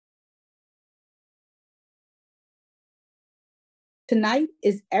Tonight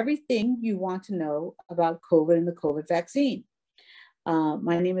is everything you want to know about COVID and the COVID vaccine.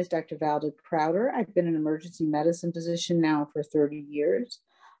 My name is Dr. Valda Crowder. I've been an emergency medicine physician now for 30 years.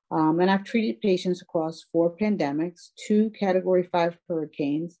 And I've treated patients across 4 pandemics, 2 Category 5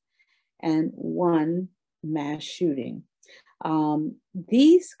 hurricanes, and 1 mass shooting.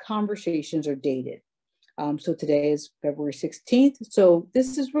 These conversations are dated. So today is February 16th. So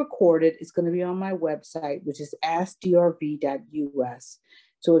this is recorded. It's going to be on my website, which is AskDrV.us.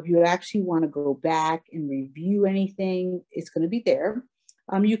 So if you actually want to go back and review anything, it's going to be there.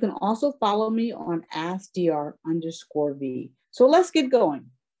 You can also follow me on AskDR_V. So let's get going.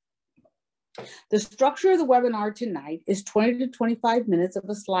 The structure of the webinar tonight is 20 to 25 minutes of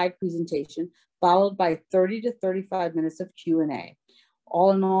a slide presentation, followed by 30 to 35 minutes of Q&A.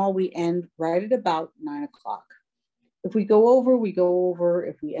 All in all, we end right at about 9 o'clock. If we go over, we go over.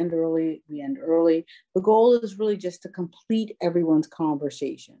 If we end early, we end early. The goal is really just to complete everyone's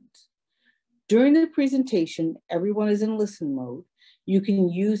conversations. During the presentation, everyone is in listen mode. You can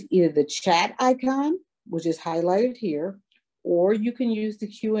use either the chat icon, which is highlighted here, or you can use the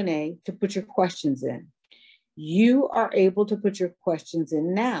Q&A to put your questions in. You are able to put your questions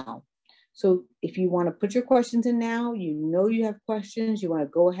in now. So if you want to put your questions in now, you know you have questions, you want to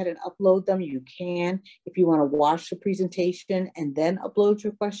go ahead and upload them, you can. If you want to watch the presentation and then upload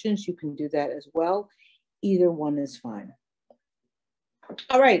your questions, you can do that as well. Either one is fine.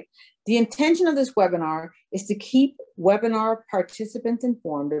 All right, the intention of this webinar is to keep webinar participants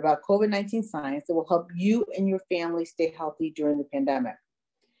informed about COVID-19 science that will help you and your family stay healthy during the pandemic.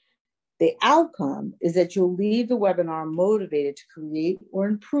 The outcome is that you'll leave the webinar motivated to create or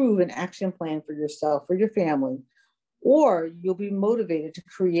improve an action plan for yourself or your family, or you'll be motivated to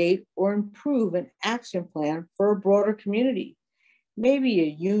create or improve an action plan for a broader community, maybe a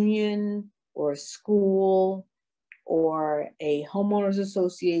union or a school or a homeowners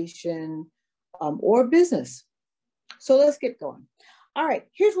association or a business. So let's get going. All right,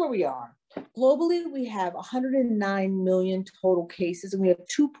 here's where we are. Globally, we have 109 million total cases and we have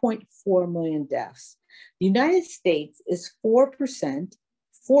 2.4 million deaths. The United States is 4%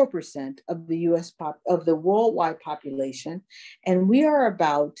 of the of the worldwide population, and we are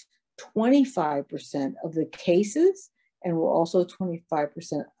about 25% of the cases, and we're also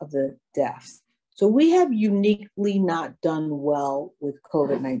 25% of the deaths. So we have uniquely not done well with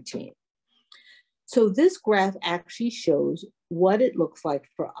COVID-19. So this graph actually shows what it looks like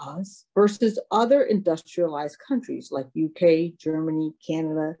for us versus other industrialized countries like UK, Germany,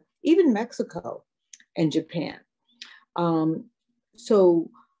 Canada, even Mexico and Japan. I'm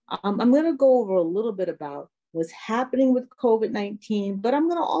going to go over a little bit about what's happening with COVID-19, but I'm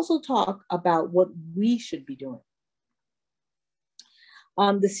going to also talk about what we should be doing.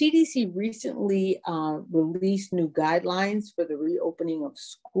 The CDC recently released new guidelines for the reopening of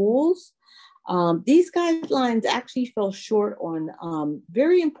schools. These guidelines actually fell short on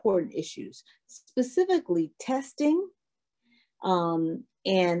very important issues, specifically testing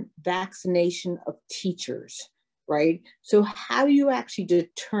and vaccination of teachers, right? So how do you actually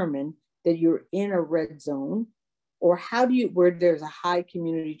determine that you're in a red zone, or where there's a high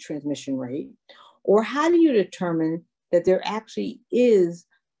community transmission rate, or how do you determine that there actually is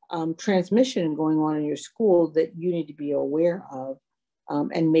transmission going on in your school that you need to be aware of?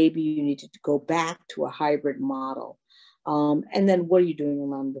 And maybe you need to go back to a hybrid model. And then what are you doing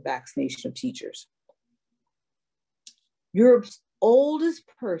around the vaccination of teachers? Europe's oldest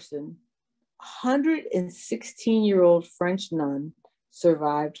person, 116-year-old French nun,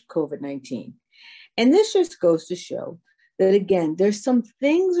 survived COVID-19. And this just goes to show that, again, there's some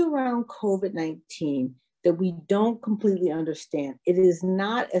things around COVID-19 that we don't completely understand. It is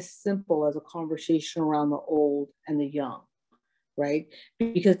not as simple as a conversation around the old and the young, right?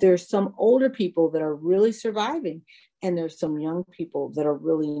 Because there's some older people that are really surviving and there's some young people that are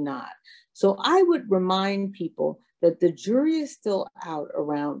really not. So I would remind people that the jury is still out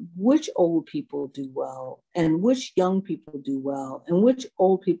around which old people do well and which young people do well and which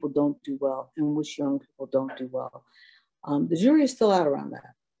old people don't do well and which young people don't do well. The jury is still out around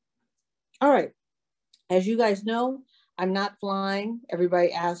that. All right. As you guys know, I'm not flying.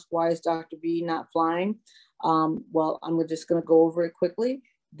 Everybody asks, why is Dr. V not flying? Well, I'm just going to go over it quickly.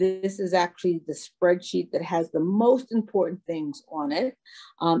 This is actually the spreadsheet that has the most important things on it.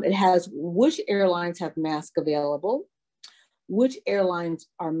 It has which airlines have masks available, which airlines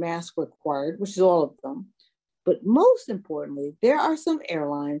are mask required, which is all of them. But most importantly, there are some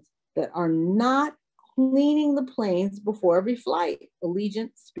airlines that are not cleaning the planes before every flight: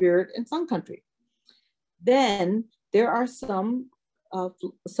 Allegiant, Spirit, and Sun Country. Then there are some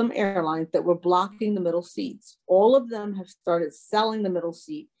some airlines that were blocking the middle seats. All of them have started selling the middle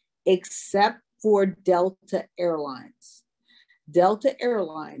seat, except for Delta Airlines. Delta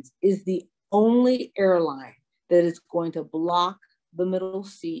Airlines is the only airline that is going to block the middle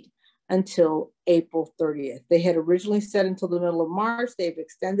seat until April 30th. They had originally said until the middle of March. They've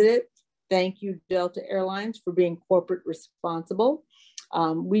extended it. Thank you, Delta Airlines, for being corporate responsible.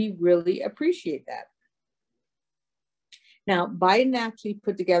 We really appreciate that. Now, Biden actually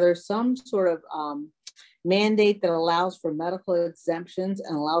put together some sort of mandate that allows for medical exemptions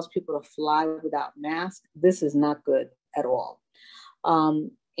and allows people to fly without masks. This is not good at all.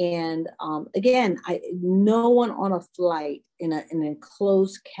 Again, no one on a flight in an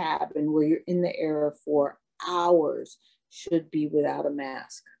enclosed cabin where you're in the air for hours should be without a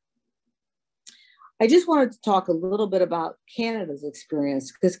mask. I just wanted to talk a little bit about Canada's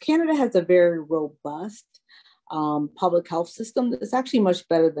experience, because Canada has a very robust public health system that's actually much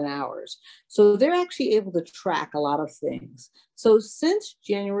better than ours. So they're actually able to track a lot of things. So since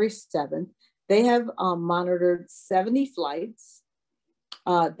January 7th, they have monitored 70 flights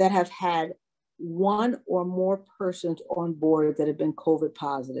that have had one or more persons on board that have been COVID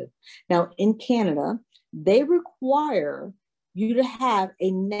positive. Now in Canada, they require you to have a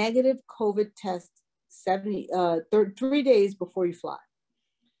negative COVID test 3 days before you fly.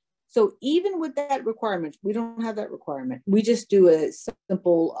 So even with that requirement, we don't have that requirement. We just do a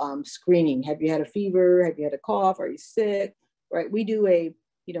simple screening. Have you had a fever? Have you had a cough? Are you sick? Right? We do a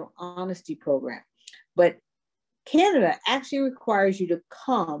honesty program. But Canada actually requires you to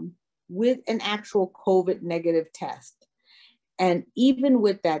come with an actual COVID negative test. And even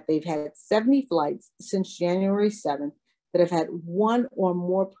with that, they've had 70 flights since January 7th that have had one or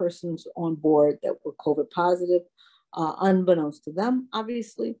more persons on board that were COVID positive, unbeknownst to them,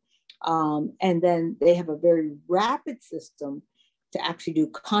 obviously. And then they have a very rapid system to actually do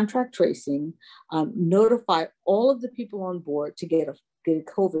contract tracing, notify all of the people on board to get a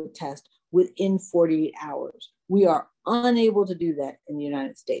COVID test within 48 hours. We are unable to do that in the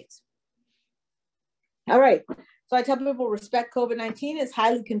United States. All right, so I tell people respect COVID-19. It's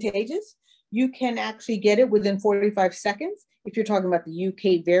highly contagious. You can actually get it within 45 seconds. If you're talking about the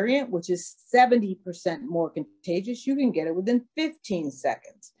UK variant, which is 70% more contagious, you can get it within 15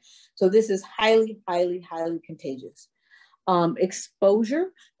 seconds. So this is highly, highly, highly contagious.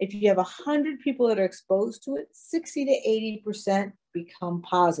 Exposure, if you have 100 people that are exposed to it, 60 to 80% become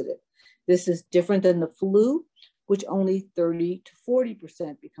positive. This is different than the flu, which only 30 to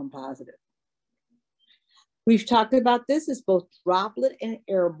 40% become positive. We've talked about this as both droplet and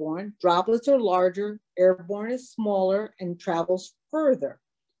airborne. Droplets are larger, airborne is smaller and travels further,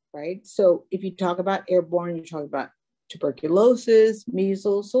 right? So if you talk about airborne, you're talking about tuberculosis,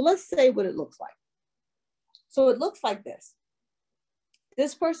 measles. So let's say what it looks like. So it looks like this.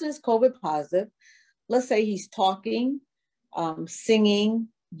 This person is COVID positive. Let's say he's talking, singing,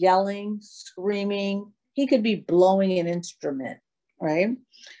 yelling, screaming. He could be blowing an instrument, right?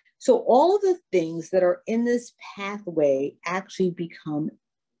 So all of the things that are in this pathway actually become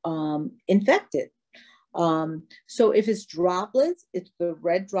infected. So if it's droplets, it's the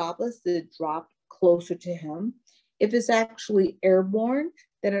red droplets that drop closer to him. If it's actually airborne,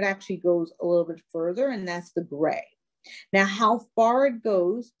 then it actually goes a little bit further, and that's the gray. Now, how far it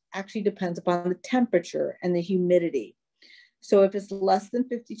goes actually depends upon the temperature and the humidity. So if it's less than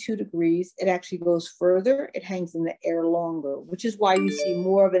 52 degrees, it actually goes further. It hangs in the air longer, which is why you see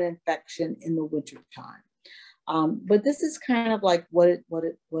more of an infection in the wintertime. But this is kind of like what it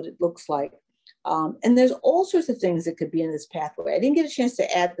looks like. And there's all sorts of things that could be in this pathway. I didn't get a chance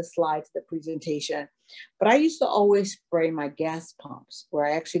to add the slide to the presentation, but I used to always spray my gas pumps where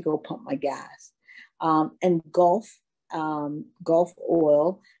I actually go pump my gas. And Gulf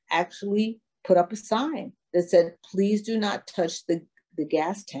Oil actually put up a sign that said, please do not touch the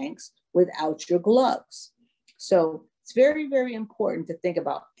gas tanks without your gloves. So it's very, very important to think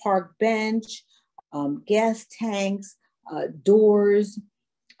about park bench, gas tanks, doors,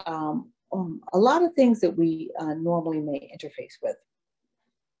 a lot of things that we normally may interface with.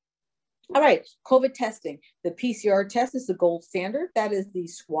 All right, COVID testing. The PCR test is the gold standard. That is the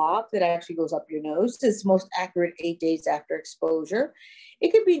swab that actually goes up your nose. It's most accurate 8 days after exposure.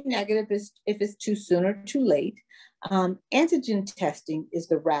 It could be negative if it's too soon or too late. Antigen testing is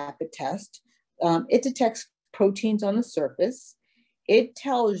the rapid test. It detects proteins on the surface. It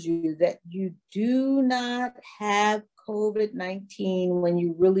tells you that you do not have COVID-19 when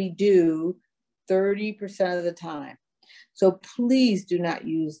you really do 30% of the time. So please do not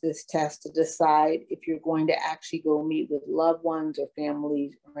use this test to decide if you're going to actually go meet with loved ones or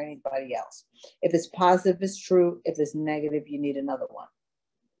families or anybody else. If it's positive, it's true. If it's negative, you need another one.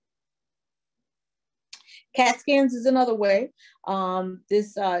 CAT scans is another way.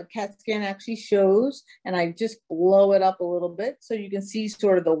 This CAT scan actually shows, and I just blow it up a little bit so you can see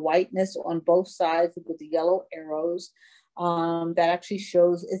sort of the whiteness on both sides with the yellow arrows. That actually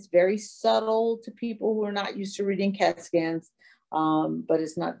shows it's very subtle to people who are not used to reading CAT scans, but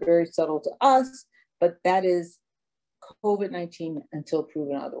it's not very subtle to us, but that is COVID-19 until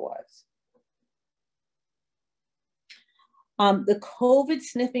proven otherwise. The COVID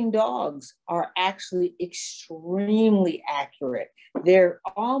sniffing dogs are actually extremely accurate. They're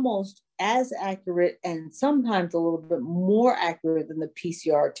almost as accurate and sometimes a little bit more accurate than the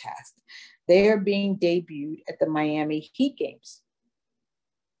PCR test. They are being debuted at the Miami Heat games.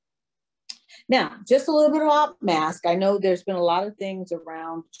 Now, just a little bit about mask. I know there's been a lot of things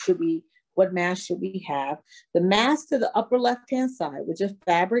around what mask should we have? The mask to the upper left-hand side, which is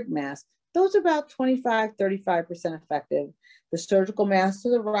fabric mask, those are about 25, 35% effective. The surgical mask to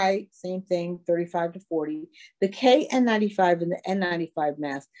the right, same thing, 35 to 40. The KN95 and the N95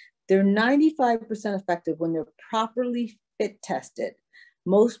 mask, they're 95% effective when they're properly fit tested.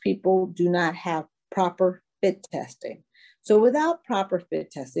 Most people do not have proper fit testing. So without proper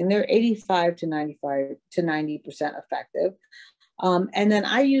fit testing, they're 85 to 95 to 90% effective. And then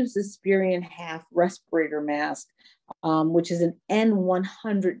I use the Spirion half respirator mask, which is an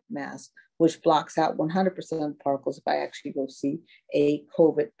N100 mask, which blocks out 100% of the particles if I actually go see a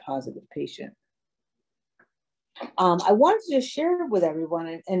COVID positive patient. I wanted to just share with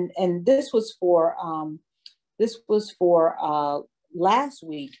everyone, and this was for last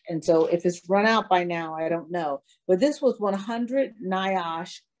week, and so if it's run out by now, I don't know. But this was 100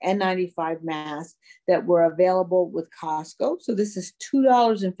 NIOSH N95 masks that were available with Costco. So this is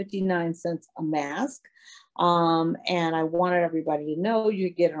 $2.59 a mask. And I wanted everybody to know you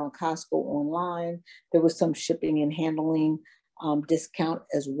get it on Costco online. There was some shipping and handling discount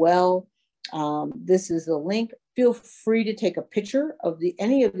as well. This is the link. Feel free to take a picture of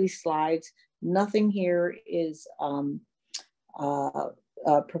any of these slides. Nothing here is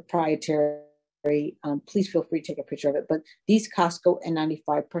proprietary. Please feel free to take a picture of it. But these Costco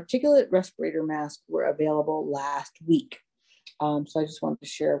N95 particulate respirator masks were available last week. So I just wanted to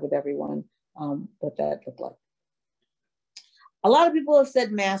share with everyone what that looked like. A lot of people have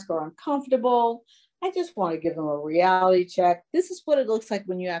said masks are uncomfortable. I just want to give them a reality check. This is what it looks like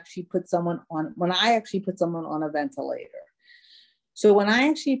when you actually put someone on, when I actually put someone on a ventilator. So when I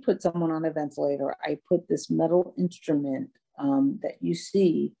actually put someone on a ventilator, I put this metal instrument that you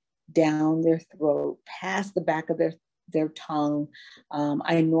see down their throat, past the back of their tongue.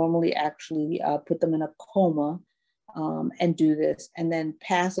 I normally actually put them in a coma and do this, and then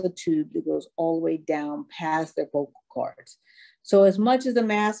pass a tube that goes all the way down past their vocal cords. So as much as the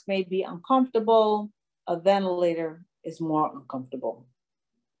mask may be uncomfortable, a ventilator is more uncomfortable.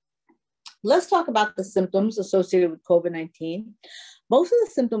 Let's talk about the symptoms associated with COVID-19. Most of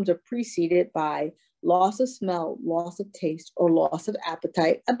the symptoms are preceded by loss of smell, loss of taste, or loss of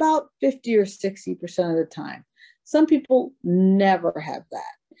appetite about 50 or 60% of the time. Some people never have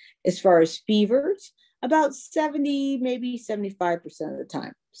that. As far as fevers, about 70, maybe 75% of the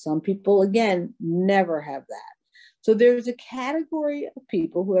time. Some people, again, never have that. So there's a category of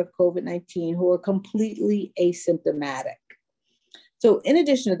people who have COVID-19 who are completely asymptomatic. So in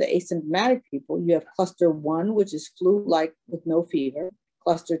addition to the asymptomatic people, you have cluster 1, which is flu-like with no fever,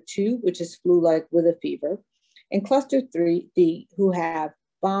 cluster 2, which is flu-like with a fever, and cluster 3, who have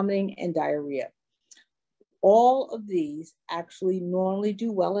vomiting and diarrhea. All of these actually normally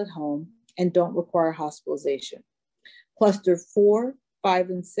do well at home and don't require hospitalization. Cluster 4, 5,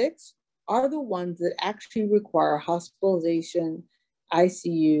 and 6 are the ones that actually require hospitalization,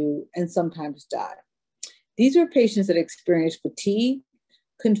 ICU, and sometimes die. These are patients that experience fatigue,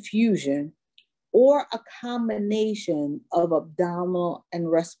 confusion, or a combination of abdominal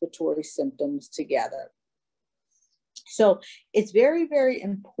and respiratory symptoms together. So it's very, very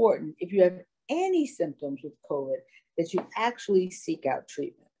important if you have any symptoms with COVID that you actually seek out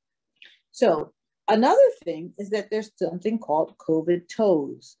treatment. So another thing is that there's something called COVID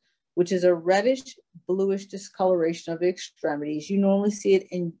toes, which is a reddish, bluish discoloration of the extremities. You normally see it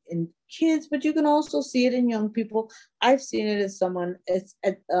in kids, but you can also see it in young people. I've seen it as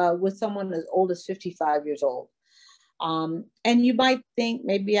with someone as old as 55 years old. And you might think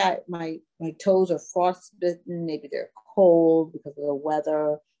maybe my toes are frostbitten, maybe they're cold because of the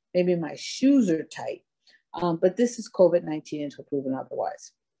weather, maybe my shoes are tight. But this is COVID-19 until proven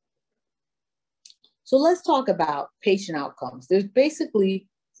otherwise. So let's talk about patient outcomes. There's basically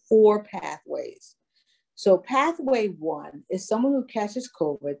 4 pathways. So pathway 1 is someone who catches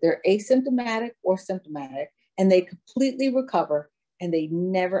COVID, they're asymptomatic or symptomatic, and they completely recover and they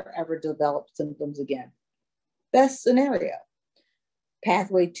never ever develop symptoms again. Best scenario.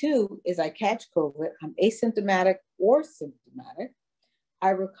 Pathway 2 is I catch COVID, I'm asymptomatic or symptomatic,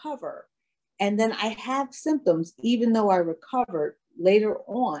 I recover, and then I have symptoms even though I recovered later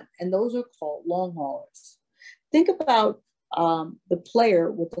on, and those are called long haulers. Think about the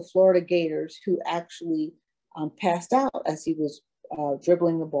player with the Florida Gators who actually passed out as he was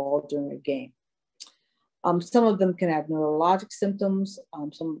dribbling the ball during a game. Some of them can have neurologic symptoms.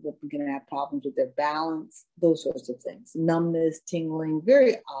 Some of them can have problems with their balance, those sorts of things. Numbness, tingling,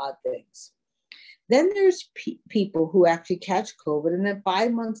 very odd things. Then there's people who actually catch COVID and then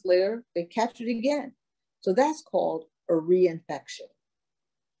 5 months later, they catch it again. So that's called a reinfection.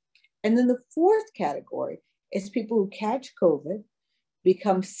 And then the 4th category is people who catch COVID,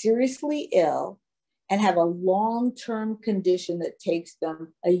 become seriously ill, and have a long-term condition that takes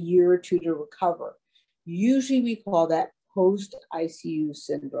them a year or 2 to recover. Usually we call that post-ICU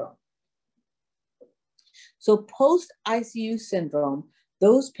syndrome. So post-ICU syndrome,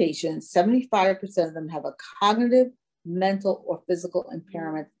 those patients, 75% of them have a cognitive, mental, or physical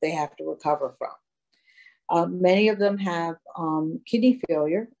impairment that they have to recover from. Many of them have kidney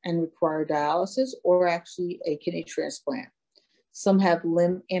failure and require dialysis or actually a kidney transplant. Some have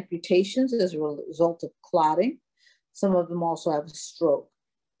limb amputations as a result of clotting. Some of them also have a stroke.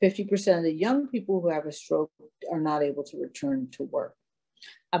 50% of the young people who have a stroke are not able to return to work.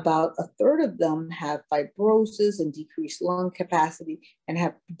 About 1/3 of them have fibrosis and decreased lung capacity and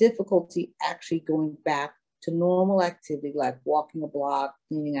have difficulty actually going back to normal activity like walking a block,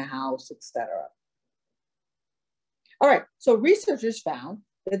 cleaning a house, etc. All right, so researchers found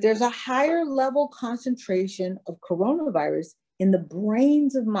that there's a higher level concentration of coronavirus in the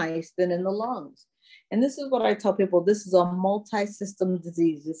brains of mice than in the lungs. And this is what I tell people, this is a multi-system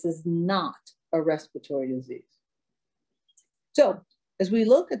disease. This is not a respiratory disease. So as we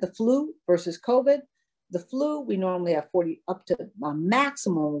look at the flu versus COVID, the flu, we normally have up to a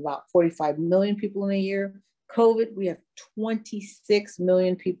maximum of about 45 million people in a year. COVID, we have 26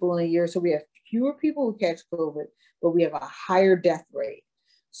 million people in a year. So we have fewer people who catch COVID, but we have a higher death rate.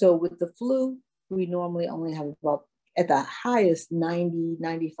 So with the flu, we normally only have about, at the highest, 90,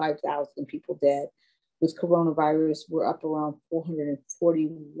 95,000 people dead. With coronavirus, we're up around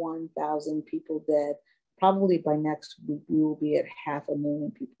 441,000 people dead. Probably by next week, we will be at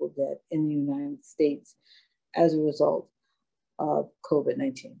 500,000 people dead in the United States as a result of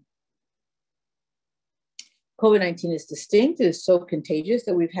COVID-19. COVID-19 is distinct. It is so contagious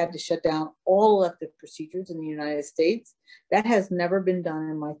that we've had to shut down all elective procedures in the United States. That has never been done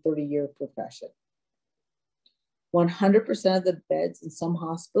in my 30-year profession. 100% of the beds in some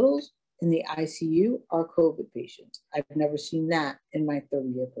hospitals in the ICU are COVID patients. I've never seen that in my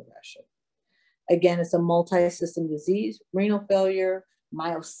 30-year profession. Again, it's a multi-system disease, renal failure,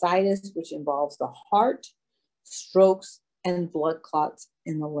 myositis, which involves the heart, strokes, and blood clots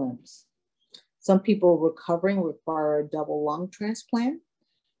in the limbs. Some people recovering require a double lung transplant.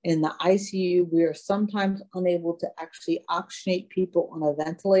 In the ICU, we are sometimes unable to actually oxygenate people on a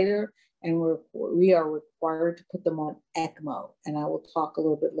ventilator, and we are required to put them on ECMO. And I will talk a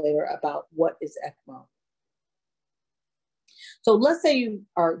little bit later about what is ECMO. So let's say you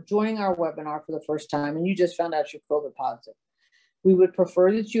are joining our webinar for the first time and you just found out you're COVID positive. We would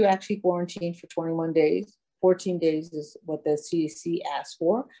prefer that you actually quarantine for 21 days. 14 days is what the CDC asks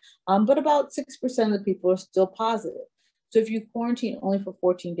for, but about 6% of the people are still positive. So if you quarantine only for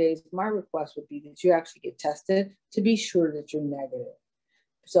 14 days, my request would be that you actually get tested to be sure that you're negative.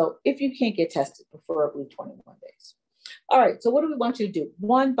 So if you can't get tested, preferably 21 days. All right, so what do we want you to do?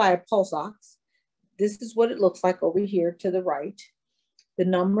 One, buy a pulse ox. This is what it looks like over here to the right. The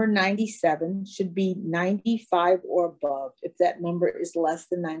number 97 should be 95 or above. If that number is less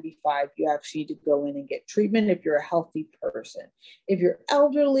than 95, you actually need to go in and get treatment if you're a healthy person. If you're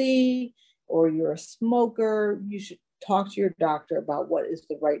elderly or you're a smoker, you should talk to your doctor about what is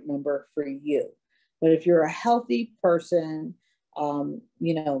the right number for you. But if you're a healthy person, 0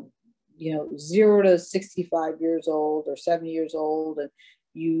 to 65 years old or 70 years old, and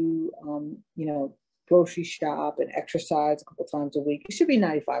you, grocery shop and exercise a couple times a week, it should be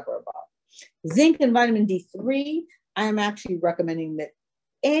 95 or above. Zinc and vitamin D3, I am actually recommending that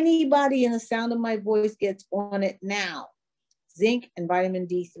anybody in the sound of my voice gets on it now. Zinc and vitamin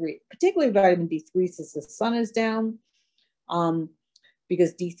D3, particularly vitamin D3 since the sun is down,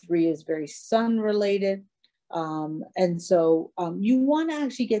 because D3 is very sun related. And so you want to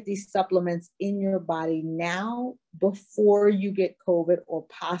actually get these supplements in your body now before you get COVID or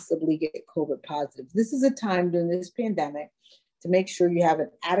possibly get COVID positive. This is a time during this pandemic to make sure you have an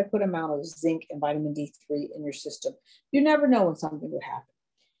adequate amount of zinc and vitamin D3 in your system. You never know when something would happen.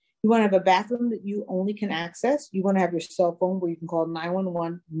 You want to have a bathroom that you only can access. You want to have your cell phone where you can call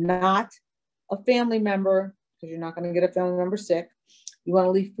 911, not a family member, because you're not going to get a family member sick. You want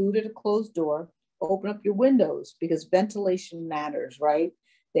to leave food at a closed door. Open up your windows because ventilation matters, right?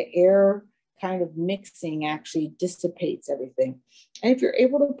 The air kind of mixing actually dissipates everything. And if you're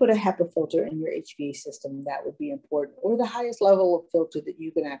able to put a HEPA filter in your HVAC system, that would be important, or the highest level of filter that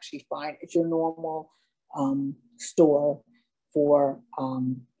you can actually find at your normal store for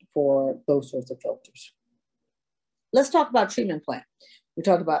those sorts of filters. Let's talk about treatment plan. We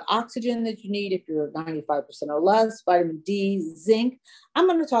talked about oxygen that you need if you're 95% or less, vitamin D, zinc. I'm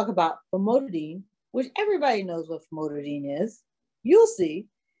going to talk about famotidine, which everybody knows what famotidine is. You'll see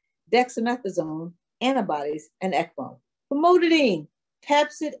dexamethasone, antibodies, and ECMO. Famotidine,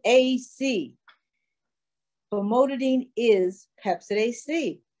 Pepsid AC. Famotidine is Pepsid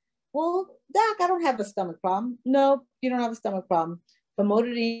AC. Well, doc, I don't have a stomach problem. No, you don't have a stomach problem.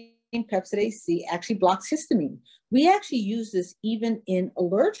 Famotidine, Pepsid AC actually blocks histamine. We actually use this even in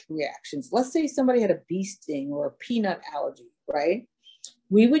allergic reactions. Let's say somebody had a bee sting or a peanut allergy, right?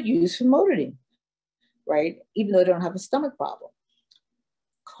 We would use famotidine, right? Even though they don't have a stomach problem.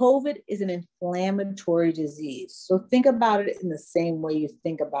 COVID is an inflammatory disease. So think about it in the same way you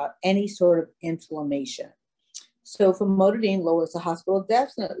think about any sort of inflammation. So famotidine lowers the hospital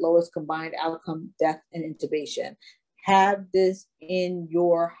deaths and it lowers combined outcome, death, and intubation. Have this in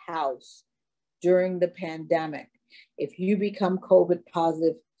your house during the pandemic. If you become COVID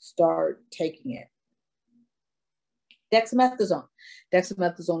positive, start taking it. Dexamethasone.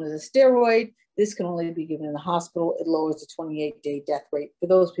 Dexamethasone is a steroid. This can only be given in the hospital. It lowers the 28-day death rate for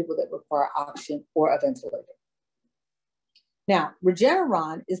those people that require oxygen or a ventilator. Now,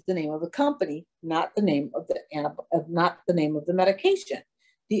 Regeneron is the name of the company, not the name of the medication.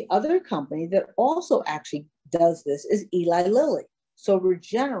 The other company that also actually does this is Eli Lilly. So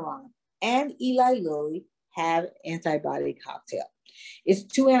Regeneron and Eli Lilly have antibody cocktail. It's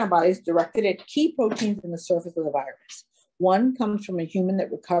two antibodies directed at key proteins in the surface of the virus. One comes from a human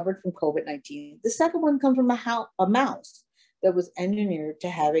that recovered from COVID-19. The second one comes from a mouse that was engineered to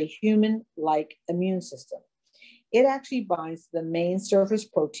have a human-like immune system. It actually binds to the main surface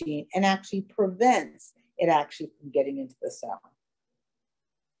protein and actually prevents it actually from getting into the cell.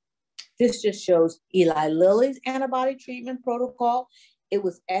 This just shows Eli Lilly's antibody treatment protocol. It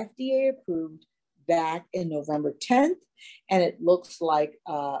was FDA approved back in November 10th, and it looks like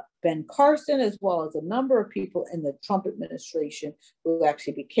Ben Carson, as well as a number of people in the Trump administration who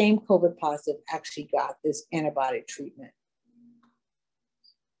actually became COVID positive, actually got this antibody treatment.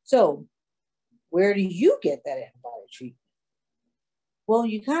 So where do you get that antibody treatment? Well,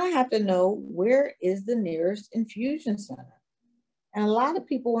 you kind of have to know where is the nearest infusion center. And a lot of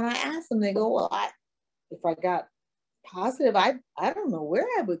people, when I ask them, they go, well, if I got positive, I don't know where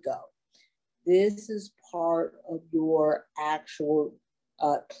I would go. This is part of your actual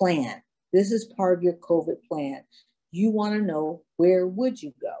plan. This is part of your COVID plan. You want to know, where would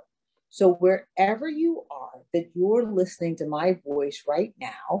you go? So wherever you are, that you're listening to my voice right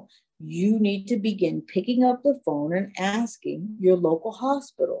now, you need to begin picking up the phone and asking your local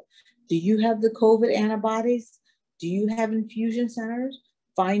hospital, do you have the COVID antibodies? Do you have infusion centers?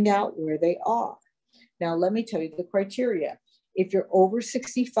 Find out where they are. Now, let me tell you the criteria. If you're over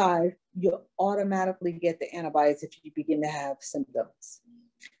 65, you'll automatically get the antibodies if you begin to have symptoms.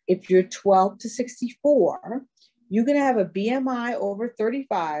 If you're 12 to 64, you're going to have a BMI over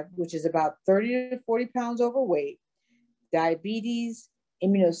 35, which is about 30 to 40 pounds overweight, diabetes,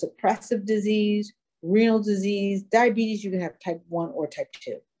 immunosuppressive disease, renal disease. Diabetes, you can have type 1 or type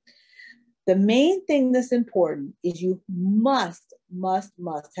 2. The main thing that's important is you must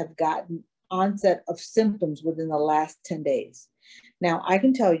have gotten onset of symptoms within the last 10 days. Now, I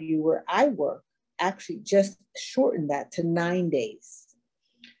can tell you where I work actually just shortened that to 9 days.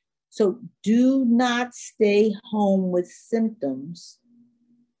 So do not stay home with symptoms,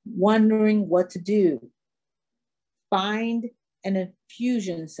 wondering what to do. Find an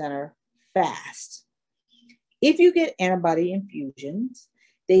infusion center fast. If you get antibody infusions,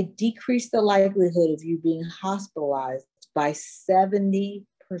 they decrease the likelihood of you being hospitalized by 70%.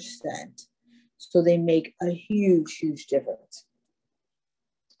 So they make a huge, huge difference.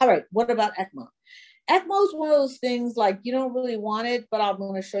 All right, what about ECMO? ECMO is one of those things like you don't really want it, but I'm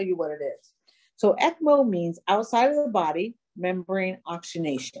going to show you what it is. So ECMO means outside of the body membrane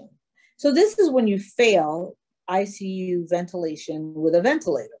oxygenation. So this is when you fail ICU ventilation with a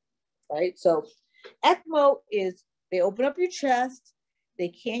ventilator, right? So ECMO is they open up your chest,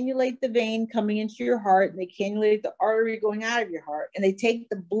 they cannulate the vein coming into your heart, and they cannulate the artery going out of your heart, and they take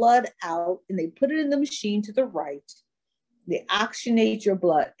the blood out and they put it in the machine to the right. They oxygenate your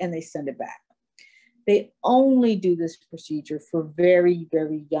blood and they send it back. They only do this procedure for very,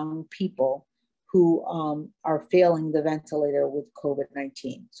 very young people who are failing the ventilator with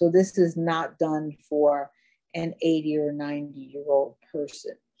COVID-19. So this is not done for an 80 or 90-year-old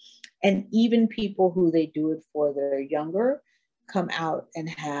person. And even people who they do it for that are younger come out and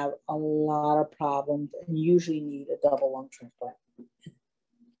have a lot of problems and usually need a double lung transplant.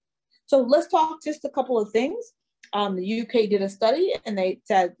 So let's talk just a couple of things. The UK did a study and they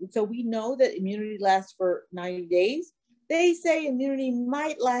said, so we know that immunity lasts for 90 days. They say immunity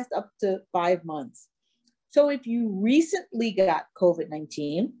might last up to 5 months. So if you recently got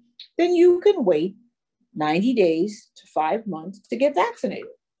COVID-19, then you can wait 90 days to 5 months to get vaccinated.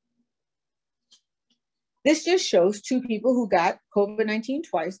 This just shows two people who got COVID-19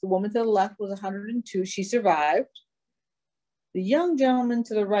 twice. The woman to the left was 102, she survived. The young gentleman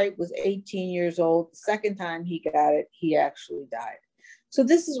to the right was 18 years old. The second time he got it, he actually died. So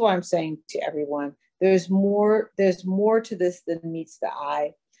this is what I'm saying to everyone. There's more to this than meets the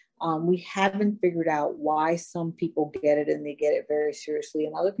eye. We haven't figured out why some people get it and they get it very seriously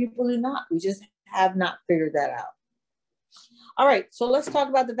and other people do not. We just have not figured that out. All right, so let's talk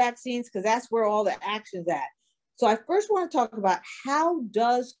about the vaccines because that's where all the action's at. So I first want to talk about how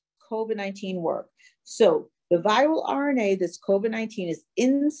does COVID-19 work? So the viral RNA that's COVID-19 is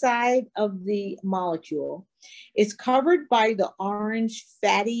inside of the molecule. It's covered by the orange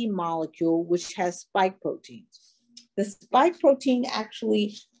fatty molecule, which has spike proteins. The spike protein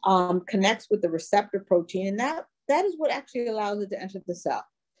actually connects with the receptor protein, and that is what actually allows it to enter the cell.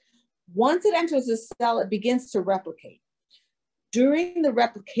 Once it enters the cell, it begins to replicate. During the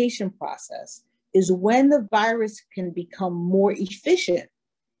replication process is when the virus can become more efficient.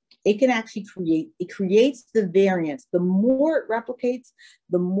 It can actually creates the variants. The more it replicates,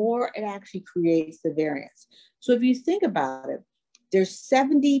 the more it actually creates the variants. So if you think about it, there's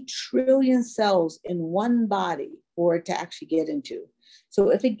 70 trillion cells in one body for it to actually get into. So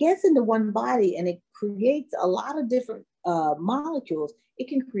if it gets into one body and it creates a lot of different molecules, it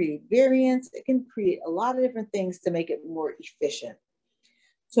can create variants, it can create a lot of different things to make it more efficient.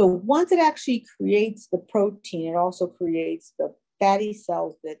 So once it actually creates the protein, it also creates the fatty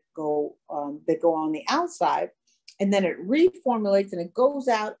cells that go on the outside, and then it reformulates and it goes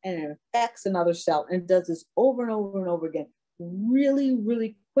out and it infects another cell, and it does this over and over and over again, really,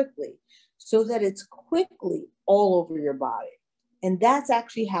 really quickly, so that it's quickly all over your body. And that's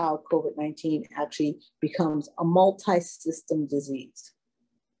actually how COVID-19 actually becomes a multi-system disease.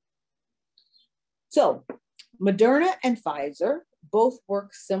 So Moderna and Pfizer both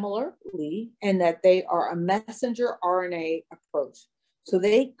work similarly in that they are a messenger RNA approach. So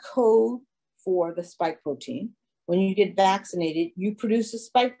they code for the spike protein. When you get vaccinated, you produce a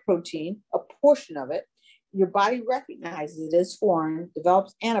spike protein, a portion of it. Your body recognizes it as foreign,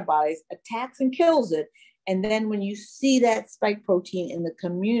 develops antibodies, attacks and kills it. And then when you see that spike protein in the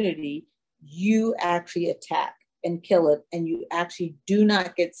community, you actually attack and kill it, and you actually do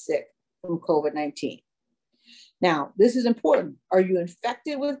not get sick from COVID-19. Now, this is important. Are you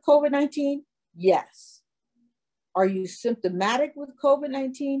infected with COVID-19? Yes. Are you symptomatic with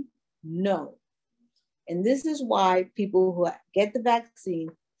COVID-19? No. And this is why people who get the vaccine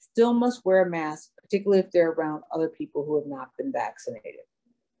still must wear a mask, particularly if they're around other people who have not been vaccinated.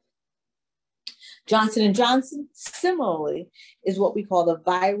 Johnson & Johnson, similarly, is what we call the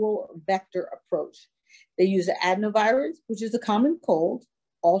viral vector approach. They use the adenovirus, which is a common cold,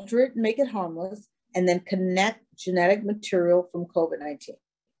 alter it and make it harmless, and then connect genetic material from COVID-19.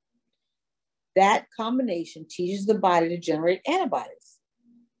 That combination teaches the body to generate antibodies,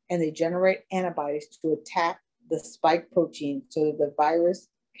 and they generate antibodies to attack the spike protein so that the virus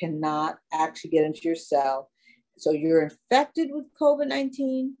cannot actually get into your cell. So you're infected with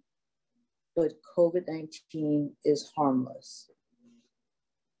COVID-19, but COVID-19 is harmless.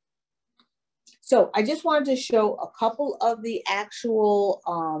 So I just wanted to show a couple of the actual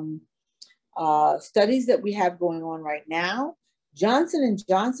studies that we have going on right now. Johnson &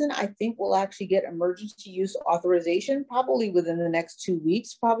 Johnson, I think, will actually get emergency use authorization probably within the next 2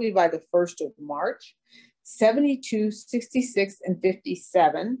 weeks, probably by the 1st of March. 72, 66, and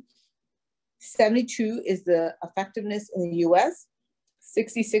 57. 72 is the effectiveness in the US,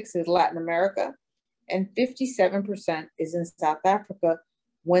 66 is Latin America, and 57% is in South Africa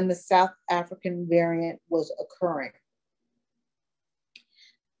when the South African variant was occurring.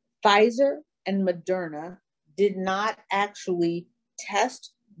 Pfizer and Moderna did not actually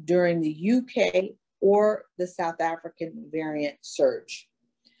test during the UK or the South African variant surge.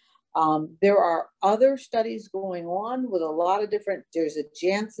 There are other studies going on with a lot of different, there's a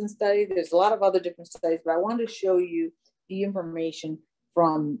Janssen study, there's a lot of other different studies, but I wanted to show you the information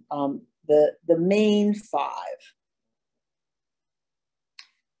from the main 5.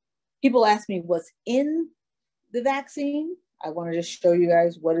 People ask me what's in the vaccine. I wanted to show you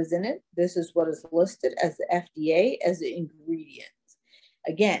guys what is in it. This is what is listed as the FDA as the ingredients.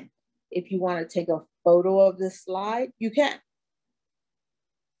 Again, if you want to take a photo of this slide, you can.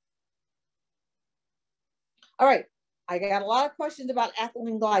 All right, I got a lot of questions about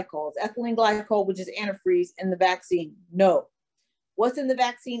ethylene glycol. Is ethylene glycol, which is antifreeze, in the vaccine? No. What's in the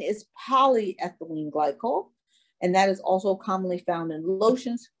vaccine is polyethylene glycol, and that is also commonly found in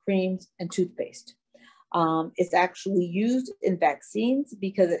lotions, creams, and toothpaste. It's actually used in vaccines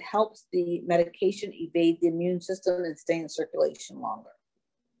because it helps the medication evade the immune system and stay in circulation longer.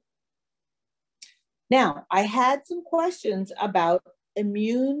 Now, I had some questions about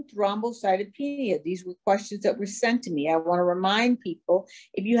immune thrombocytopenia. These were questions that were sent to me. I want to remind people,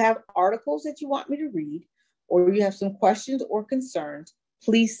 if you have articles that you want me to read, or you have some questions or concerns,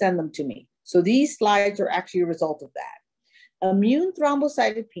 please send them to me. So these slides are actually a result of that. Immune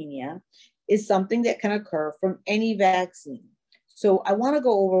thrombocytopenia is something that can occur from any vaccine. So I want to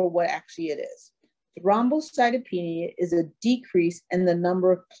go over what actually it is. Thrombocytopenia is a decrease in the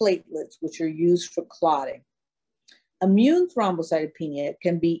number of platelets which are used for clotting. Immune thrombocytopenia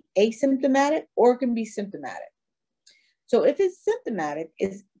can be asymptomatic or it can be symptomatic. So if it's symptomatic,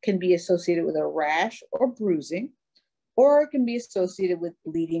 it can be associated with a rash or bruising, or it can be associated with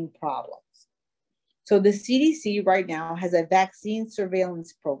bleeding problems. So the CDC right now has a vaccine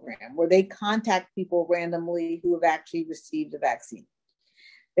surveillance program where they contact people randomly who have actually received the vaccine.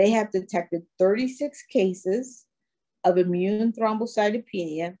 They have detected 36 cases of immune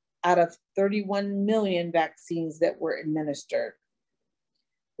thrombocytopenia out of 31 million vaccines that were administered.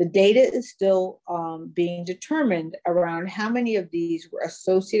 The data is still being determined around how many of these were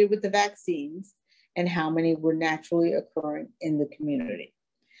associated with the vaccines and how many were naturally occurring in the community.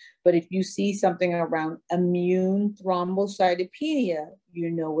 But if you see something around immune thrombocytopenia,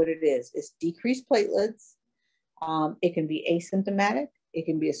 you know what it is. It's decreased platelets. It can be asymptomatic. It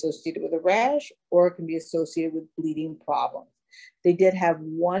can be associated with a rash, or it can be associated with bleeding problems. They did have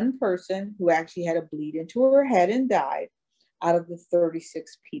one person who actually had a bleed into her head and died out of the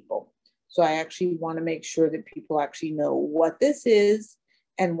 36 people. So I actually want to make sure that people actually know what this is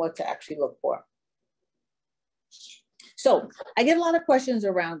and what to actually look for. So I get a lot of questions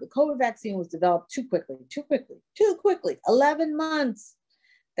around the COVID vaccine was developed too quickly, 11 months.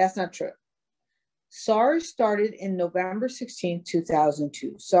 That's not true. SARS started in November 16,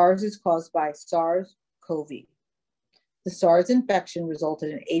 2002. SARS is caused by SARS-CoV. The SARS infection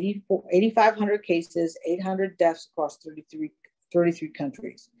resulted in 8,500 cases, 800 deaths across 33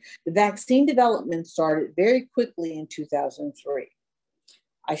 countries. The vaccine development started very quickly in 2003.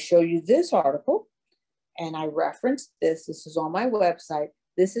 I show you this article, and I referenced this. This is on my website.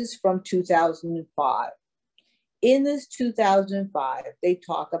 This is from 2005. In this 2005, they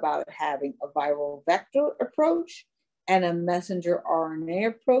talk about having a viral vector approach and a messenger RNA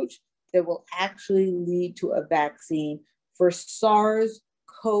approach that will actually lead to a vaccine for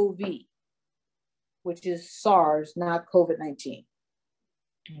SARS-CoV, which is SARS, not COVID-19.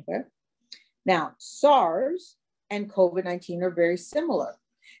 Okay. Now, SARS and COVID-19 are very similar.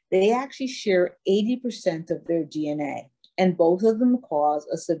 They actually share 80% of their DNA, and both of them cause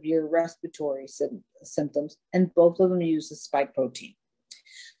a severe respiratory symptoms, and both of them use the spike protein.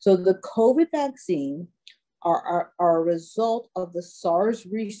 So the COVID vaccine are a result of the SARS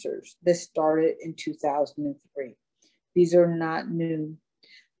research that started in 2003. These are not new.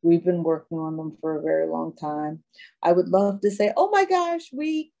 We've been working on them for a very long time. I would love to say, oh my gosh,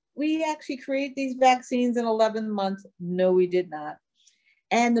 we actually created these vaccines in 11 months. No, we did not.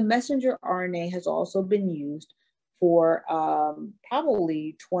 And the messenger RNA has also been used for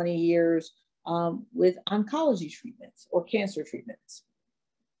probably 20 years with oncology treatments or cancer treatments.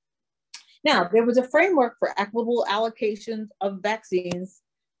 Now, there was a framework for equitable allocations of vaccines.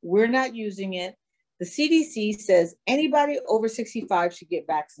 We're not using it. The CDC says anybody over 65 should get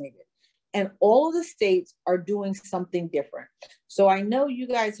vaccinated. And all of the states are doing something different. So I know you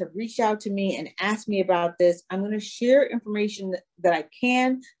guys have reached out to me and asked me about this. I'm going to share information that I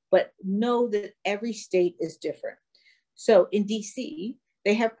can, but know that every state is different. So in DC,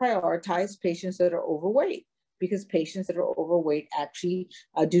 they have prioritized patients that are overweight because patients that are overweight actually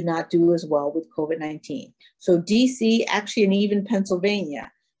do not do as well with COVID-19. So DC actually, and even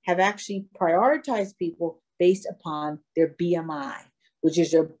Pennsylvania, have actually prioritized people based upon their BMI, which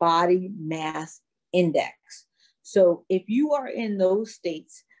is your body mass index. So if you are in those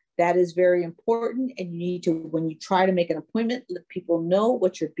states, that is very important. And you need to, when you try to make an appointment, let people know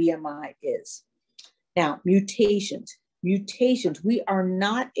what your BMI is. Now, mutations. We are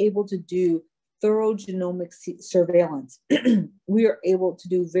not able to do thorough genomic surveillance. We are able to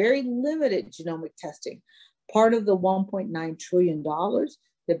do very limited genomic testing. Part of the $1.9 trillion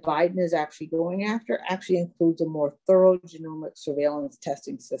that Biden is actually going after actually includes a more thorough genomic surveillance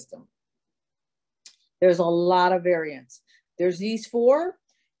testing system. There's a lot of variants. There's these 4.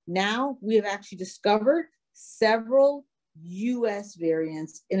 Now we have actually discovered several US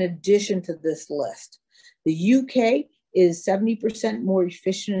variants in addition to this list. The UK is 70% more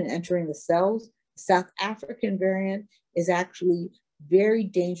efficient in entering the cells. The South African variant is actually very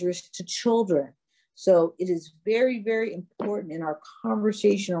dangerous to children. So it is very, very important in our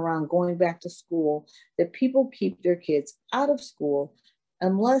conversation around going back to school that people keep their kids out of school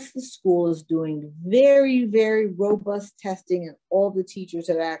unless the school is doing very, very robust testing and all the teachers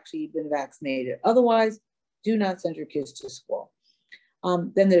have actually been vaccinated. Otherwise, do not send your kids to school.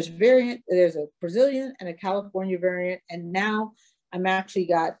 Then there's a Brazilian and a California variant. And now I'm actually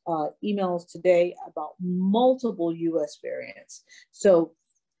got emails today about multiple US variants. So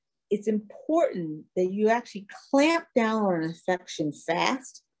it's important that you actually clamp down on an infection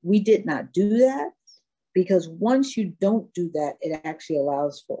fast. We did not do that because once you don't do that, it actually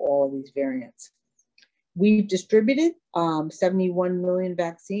allows for all of these variants. We've distributed 71 million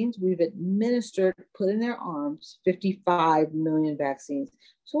vaccines. We've administered, put in their arms, 55 million vaccines.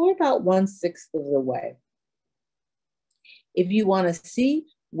 So we're about 1/6 of the way. If you want to see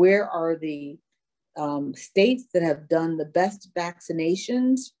where are the states that have done the best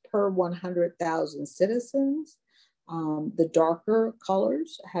vaccinations per 100,000 citizens, the darker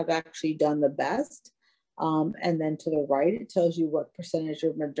colors have actually done the best. And then to the right, it tells you what percentage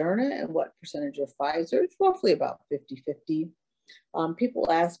of Moderna and what percentage of Pfizer. It's roughly about 50-50. People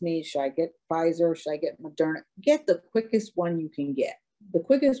ask me, should I get Pfizer? Should I get Moderna? Get the quickest one you can get. The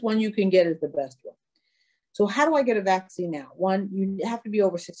quickest one you can get is the best one. So how do I get a vaccine now? One, you have to be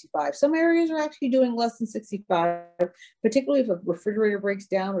over 65. Some areas are actually doing less than 65, particularly if a refrigerator breaks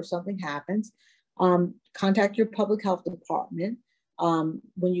down or something happens. Contact your public health department.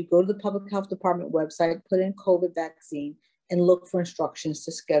 When you go to the public health department website, put in COVID vaccine and look for instructions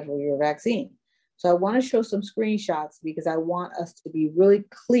to schedule your vaccine. So I want to show some screenshots because I want us to be really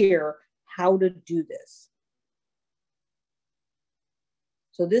clear how to do this.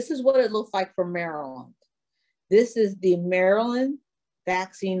 So this is what it looks like for Maryland. This is the Maryland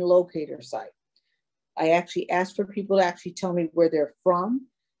vaccine locator site. I actually asked for people to actually tell me where they're from.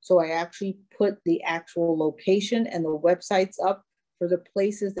 So I actually put the actual location and the websites up for the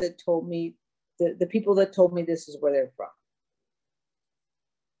places that told me, the people that told me this is where they're from.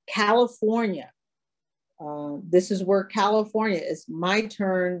 California. This is where California is,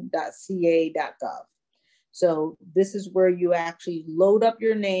 myturn.ca.gov. So this is where you actually load up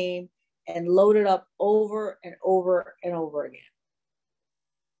your name and load it up over and over and over again.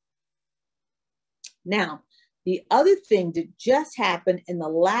 Now, the other thing that just happened in the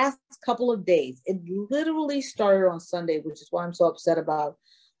last couple of days, it literally started on Sunday, which is why I'm so upset about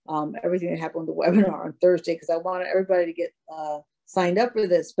everything that happened with the webinar on Thursday, because I wanted everybody to get signed up for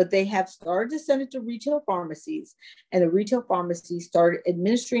this, but they have started to send it to retail pharmacies, and the retail pharmacies started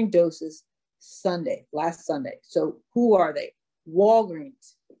administering doses last Sunday. So who are they?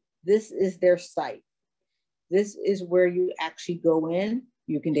 Walgreens. This is their site. This is where you actually go in.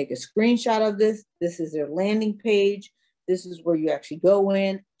 You can take a screenshot of this. This is their landing page. This is where you actually go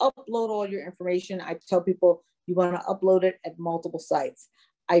in, upload all your information. I tell people you want to upload it at multiple sites.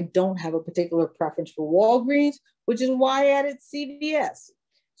 I don't have a particular preference for Walgreens, which is why I added CVS.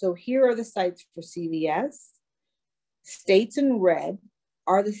 So here are the sites for CVS. States in red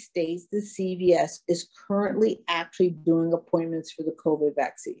are the states that CVS is currently actually doing appointments for the COVID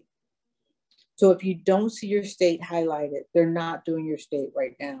vaccine. So if you don't see your state highlighted, they're not doing your state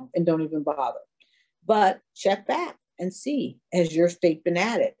right now, and don't even bother. But check back and see, has your state been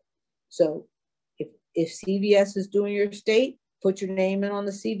added? So if CVS is doing your state, put your name in on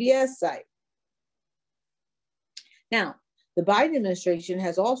the CVS site. Now, the Biden administration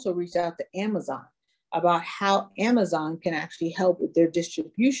has also reached out to Amazon about how Amazon can actually help with their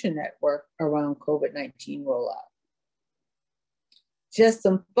distribution network around COVID-19 rollout. Just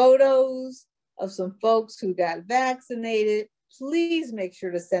some photos of some folks who got vaccinated. Please make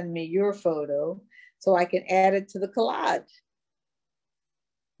sure to send me your photo so I can add it to the collage.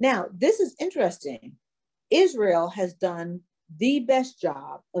 Now, this is interesting. Israel has done the best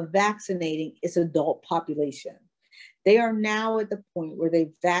job of vaccinating is adult population. They are now at the point where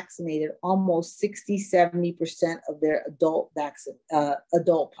they've vaccinated almost 60–70% of their adult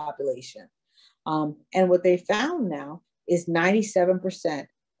population. And what they found now is 97%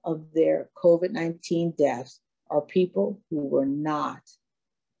 of their COVID-19 deaths are people who were not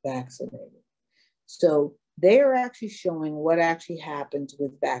vaccinated. So they are actually showing what actually happens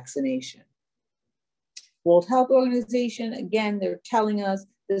with vaccination. World Health Organization, again, they're telling us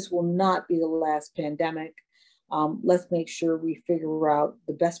this will not be the last pandemic. Let's make sure we figure out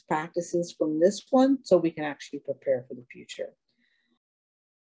the best practices from this one so we can actually prepare for the future.